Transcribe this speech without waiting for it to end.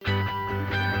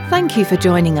Thank you for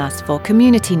joining us for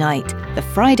Community Night, the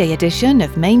Friday edition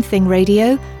of Main Thing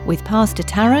Radio with Pastor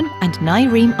Taryn and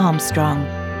Nyreen Armstrong.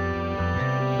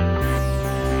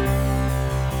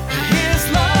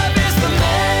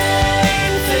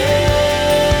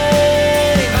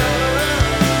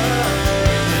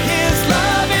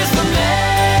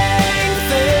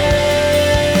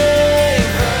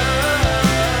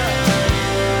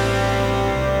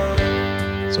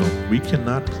 We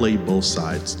cannot play both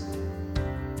sides.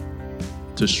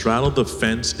 To straddle the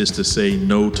fence is to say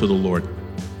no to the Lord.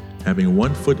 Having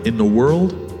one foot in the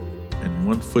world and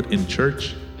one foot in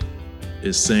church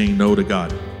is saying no to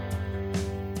God.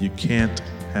 You can't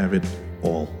have it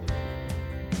all.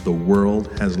 The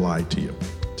world has lied to you.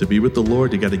 To be with the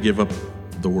Lord, you got to give up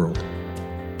the world.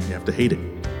 You have to hate it.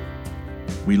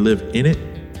 We live in it,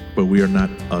 but we are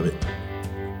not of it.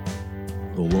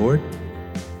 The Lord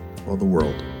or the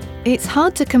world. It's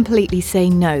hard to completely say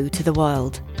no to the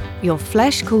world. Your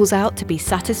flesh calls out to be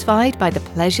satisfied by the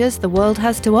pleasures the world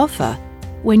has to offer.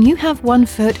 When you have one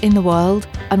foot in the world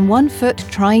and one foot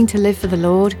trying to live for the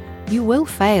Lord, you will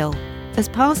fail. As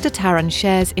Pastor Taryn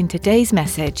shares in today's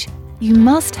message, you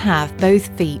must have both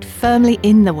feet firmly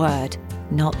in the Word,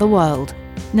 not the world.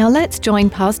 Now let's join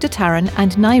Pastor Taryn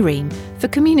and Nyreen for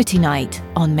Community Night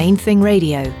on Main Thing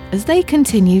Radio as they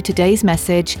continue today's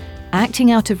message,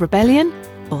 Acting Out of Rebellion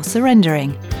or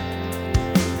Surrendering.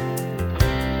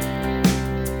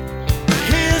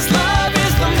 His love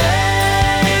is the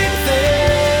main thing.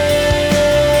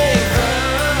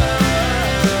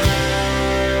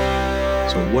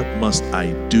 So what must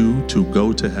I do to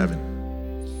go to heaven?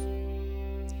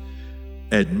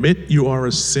 Admit you are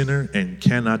a sinner and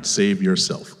cannot save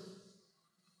yourself.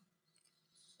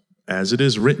 As it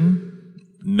is written,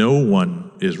 no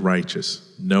one is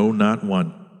righteous, no, not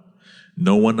one.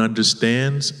 No one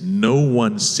understands, no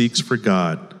one seeks for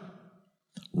God.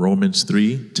 Romans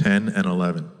 3:10 and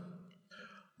 11.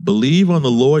 Believe on the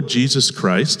Lord Jesus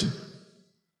Christ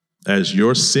as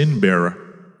your sin bearer,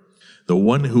 the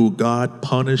one who God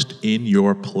punished in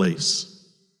your place.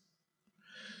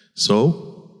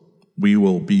 So we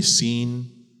will be seen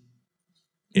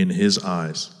in his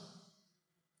eyes,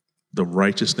 the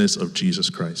righteousness of Jesus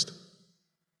Christ.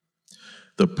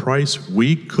 The price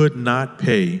we could not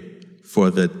pay for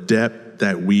the debt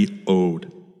that we owed.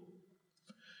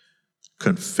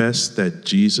 Confess that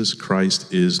Jesus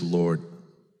Christ is Lord.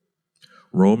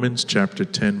 Romans chapter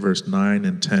 10, verse 9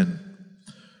 and 10.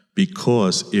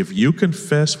 Because if you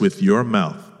confess with your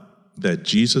mouth that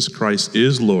Jesus Christ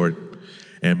is Lord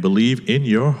and believe in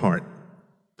your heart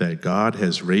that God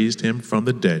has raised him from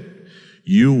the dead,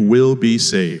 you will be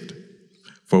saved.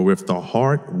 For with the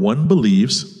heart one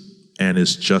believes and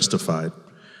is justified,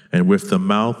 and with the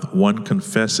mouth one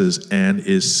confesses and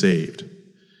is saved.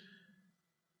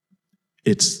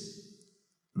 It's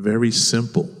very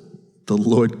simple. The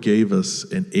Lord gave us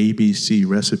an ABC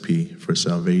recipe for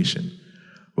salvation,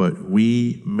 but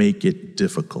we make it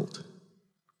difficult.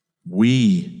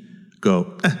 We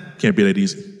go, can't be that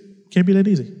easy. Can't be that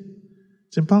easy.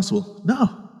 It's impossible.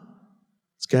 No.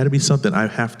 It's got to be something. I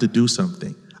have to do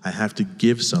something. I have to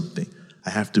give something.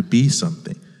 I have to be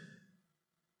something.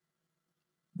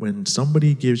 When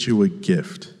somebody gives you a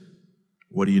gift,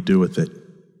 what do you do with it?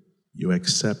 You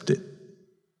accept it.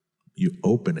 You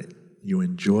open it. You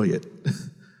enjoy it.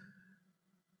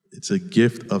 It's a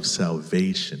gift of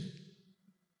salvation,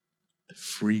 a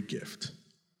free gift.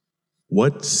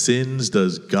 What sins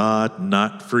does God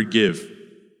not forgive?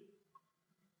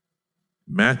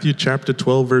 Matthew chapter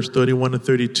 12, verse 31 and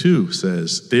 32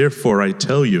 says, Therefore I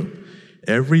tell you,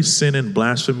 every sin and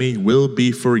blasphemy will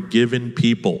be forgiven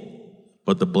people,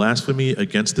 but the blasphemy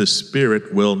against the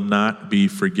Spirit will not be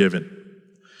forgiven.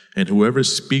 And whoever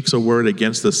speaks a word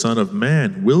against the Son of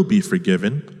Man will be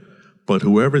forgiven, but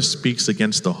whoever speaks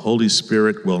against the Holy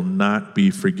Spirit will not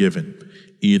be forgiven,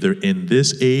 either in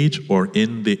this age or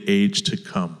in the age to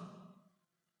come.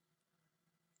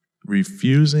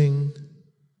 Refusing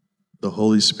the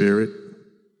Holy Spirit,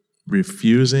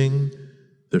 refusing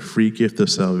the free gift of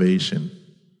salvation,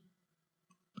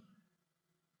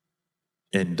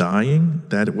 and dying,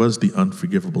 that was the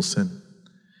unforgivable sin.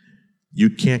 You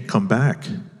can't come back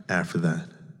after that.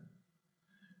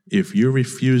 If you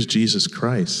refuse Jesus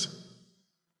Christ,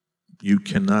 you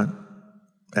cannot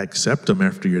accept him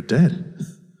after you're dead.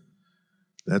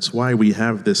 That's why we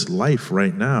have this life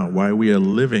right now, why we are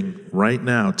living right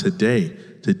now, today.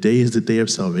 Today is the day of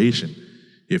salvation.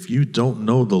 If you don't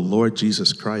know the Lord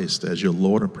Jesus Christ as your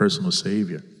Lord and personal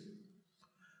Savior,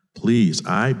 please,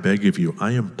 I beg of you,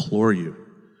 I implore you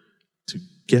to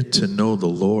get to know the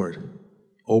Lord.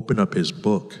 Open up his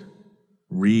book,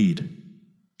 read,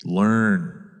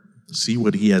 learn, See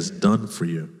what he has done for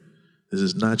you. This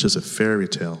is not just a fairy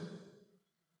tale.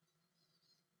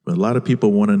 But a lot of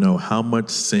people want to know, how much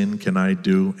sin can I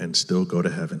do and still go to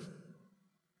heaven?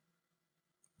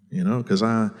 You know, because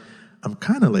I'm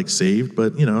kind of like saved,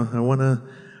 but, you know, I want to,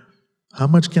 how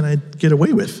much can I get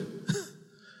away with?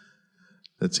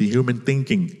 That's a human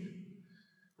thinking.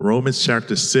 Romans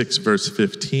chapter 6, verse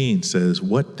 15 says,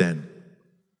 what then?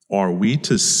 Are we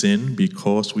to sin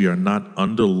because we are not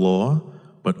under law,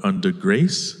 but under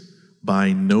grace?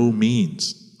 By no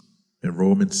means. And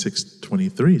Romans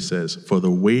 6:23 says, for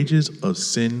the wages of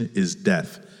sin is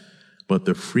death, but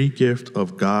the free gift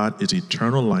of God is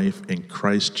eternal life in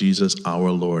Christ Jesus our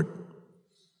Lord.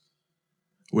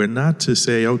 We're not to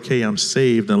say, okay, I'm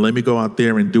saved, and let me go out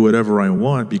there and do whatever I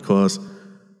want because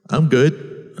I'm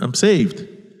good, I'm saved.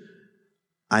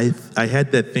 I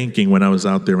had that thinking when I was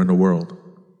out there in the world.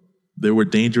 There were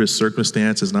dangerous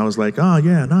circumstances, and I was like, oh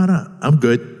yeah, no, I'm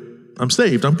good. I'm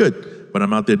saved, I'm good. But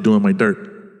I'm out there doing my dirt.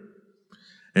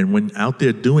 And when out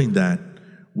there doing that,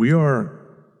 we are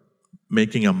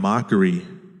making a mockery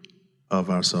of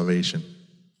our salvation.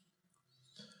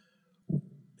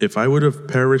 If I would have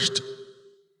perished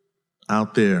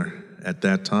out there at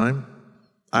that time,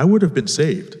 I would have been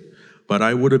saved. But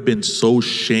I would have been so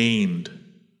shamed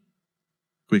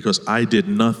because I did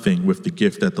nothing with the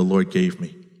gift that the Lord gave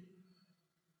me.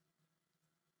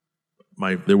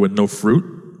 There was no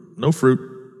fruit.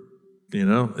 You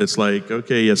know, it's like,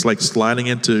 okay, it's like sliding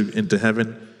into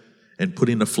heaven and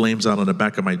putting the flames out on the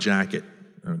back of my jacket,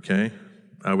 okay?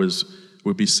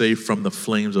 Would be saved from the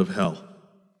flames of hell,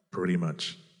 pretty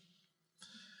much.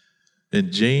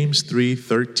 In James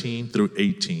 3:13 through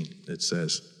 18, it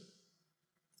says,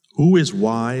 who is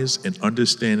wise and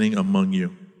understanding among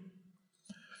you?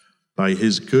 By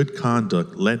his good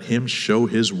conduct, let him show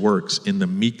his works in the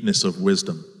meekness of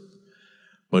wisdom.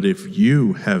 But if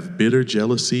you have bitter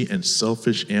jealousy and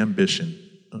selfish ambition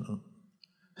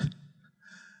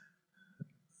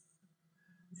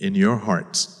in your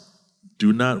hearts,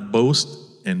 do not boast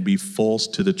and be false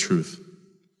to the truth.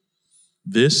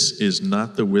 This is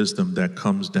not the wisdom that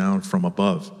comes down from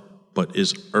above, but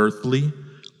is earthly,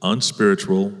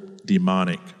 unspiritual,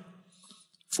 demonic.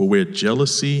 For where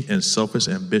jealousy and selfish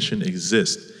ambition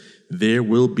exist, there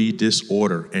will be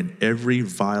disorder and every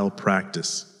vile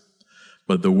practice.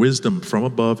 But the wisdom from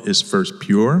above is first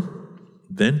pure,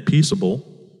 then peaceable,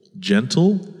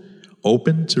 gentle,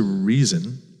 open to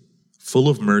reason, full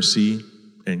of mercy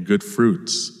and good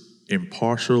fruits,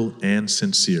 impartial and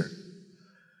sincere.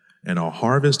 And a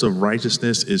harvest of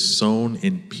righteousness is sown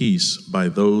in peace by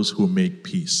those who make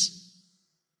peace.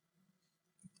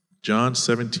 John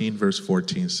 17, verse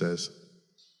 14 says,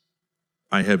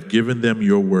 I have given them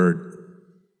your word,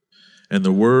 and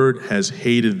the word has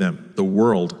hated them. The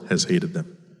world has hated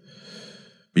them,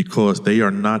 because they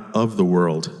are not of the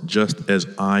world, just as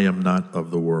I am not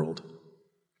of the world.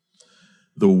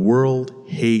 The world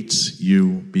hates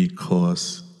you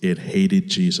because it hated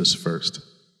Jesus first.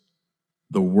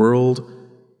 The world,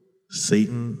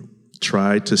 Satan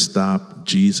tried to stop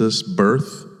Jesus'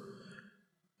 birth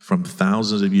from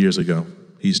thousands of years ago.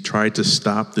 He's tried to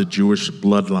stop the Jewish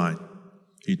bloodline.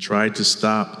 He tried to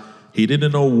stop. He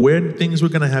didn't know where things were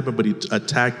going to happen, but he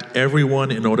attacked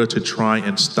everyone in order to try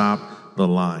and stop the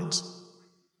lines.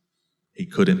 He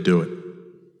couldn't do it.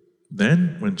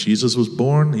 Then, when Jesus was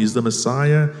born, he's the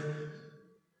Messiah,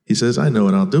 he says, I know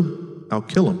what I'll do. I'll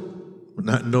kill him.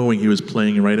 Not knowing he was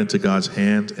playing right into God's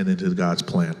hand and into God's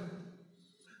plan.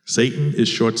 Satan is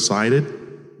short-sighted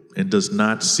and does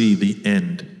not see the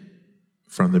end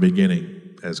from the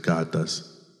beginning as God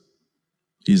does.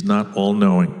 He's not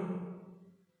all-knowing.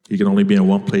 He can only be in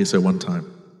one place at one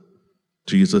time.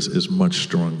 Jesus is much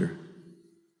stronger.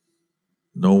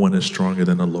 No one is stronger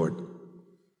than the Lord.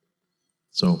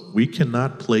 So we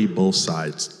cannot play both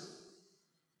sides.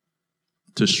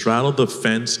 To straddle the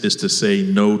fence is to say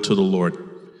no to the Lord.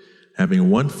 Having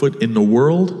one foot in the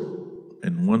world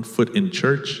and one foot in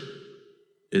church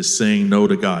is saying no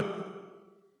to God.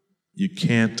 You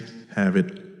can't have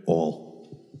it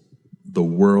all. The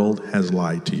world has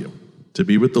lied to you. To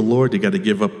be with the Lord, you got to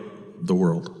give up the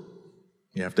world.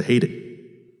 You have to hate it.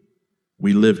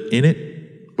 We live in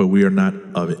it, but we are not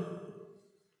of it.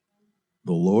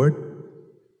 The Lord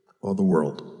or the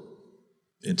world.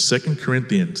 In 2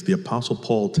 Corinthians, the Apostle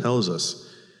Paul tells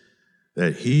us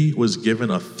that he was given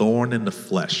a thorn in the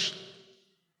flesh,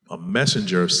 a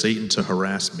messenger of Satan to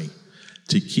harass me,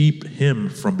 to keep him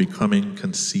from becoming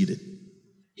conceited.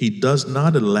 He does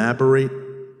not elaborate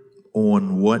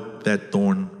on what that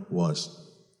thorn was,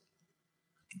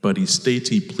 but he states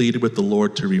he pleaded with the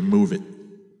Lord to remove it,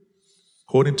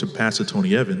 According to Pastor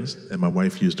Tony Evans, and my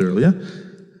wife used earlier,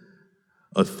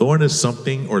 a thorn is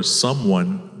something or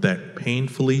someone that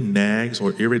painfully nags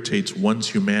or irritates one's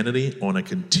humanity on a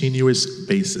continuous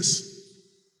basis.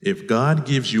 If God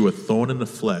gives you a thorn in the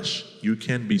flesh, you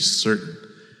can be certain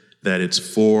that it's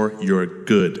for your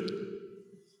good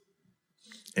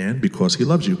and because He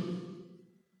loves you.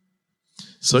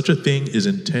 Such a thing is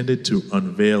intended to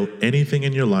unveil anything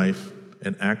in your life,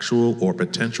 an actual or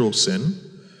potential sin,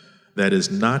 that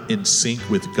is not in sync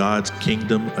with God's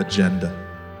kingdom agenda.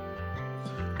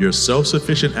 Your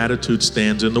self-sufficient attitude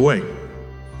stands in the way.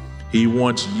 He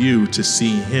wants you to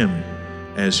see Him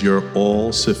as your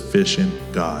all-sufficient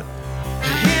God.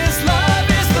 His love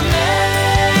is the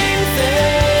main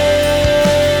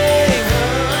thing.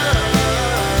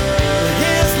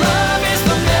 His love is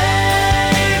the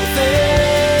main thing.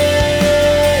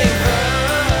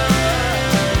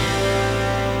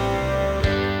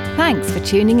 Thanks for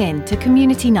tuning in to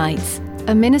Community Nights,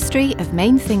 a ministry of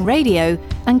Main Thing Radio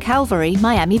and Calvary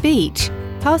Miami Beach.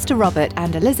 Pastor Robert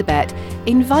and Elizabeth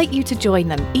invite you to join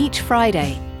them each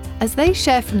Friday as they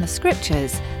share from the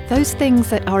scriptures those things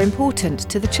that are important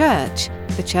to the church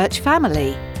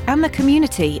family, and the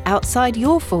community outside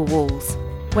your four walls.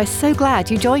 We're so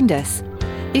glad you joined us.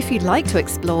 If you'd like to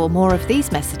explore more of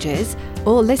these messages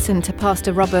or listen to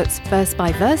Pastor Robert's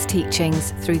verse-by-verse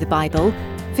teachings through the Bible,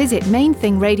 visit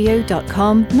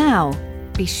mainthingradio.com now.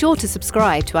 Be sure to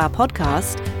subscribe to our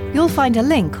podcast. You'll find a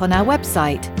link on our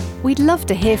website. We'd love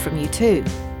to hear from you too.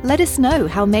 Let us know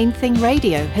how Main Thing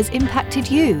Radio has impacted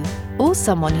you or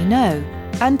someone you know,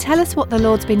 and tell us what the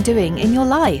Lord's been doing in your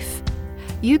life.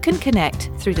 You can connect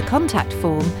through the contact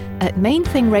form at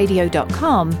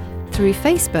mainthingradio.com, through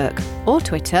Facebook or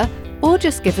Twitter, or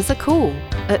just give us a call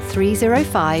at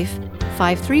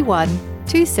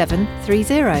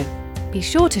 305-531-2730. Be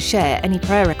sure to share any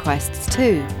prayer requests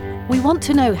too. We want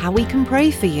to know how we can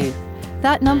pray for you.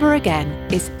 That number again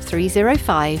is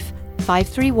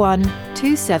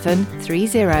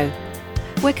 305-531-2730.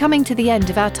 We're coming to the end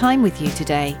of our time with you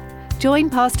today. Join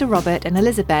Pastor Robert and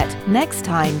Elizabeth next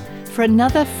time for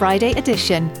another Friday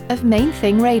edition of Main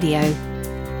Thing Radio.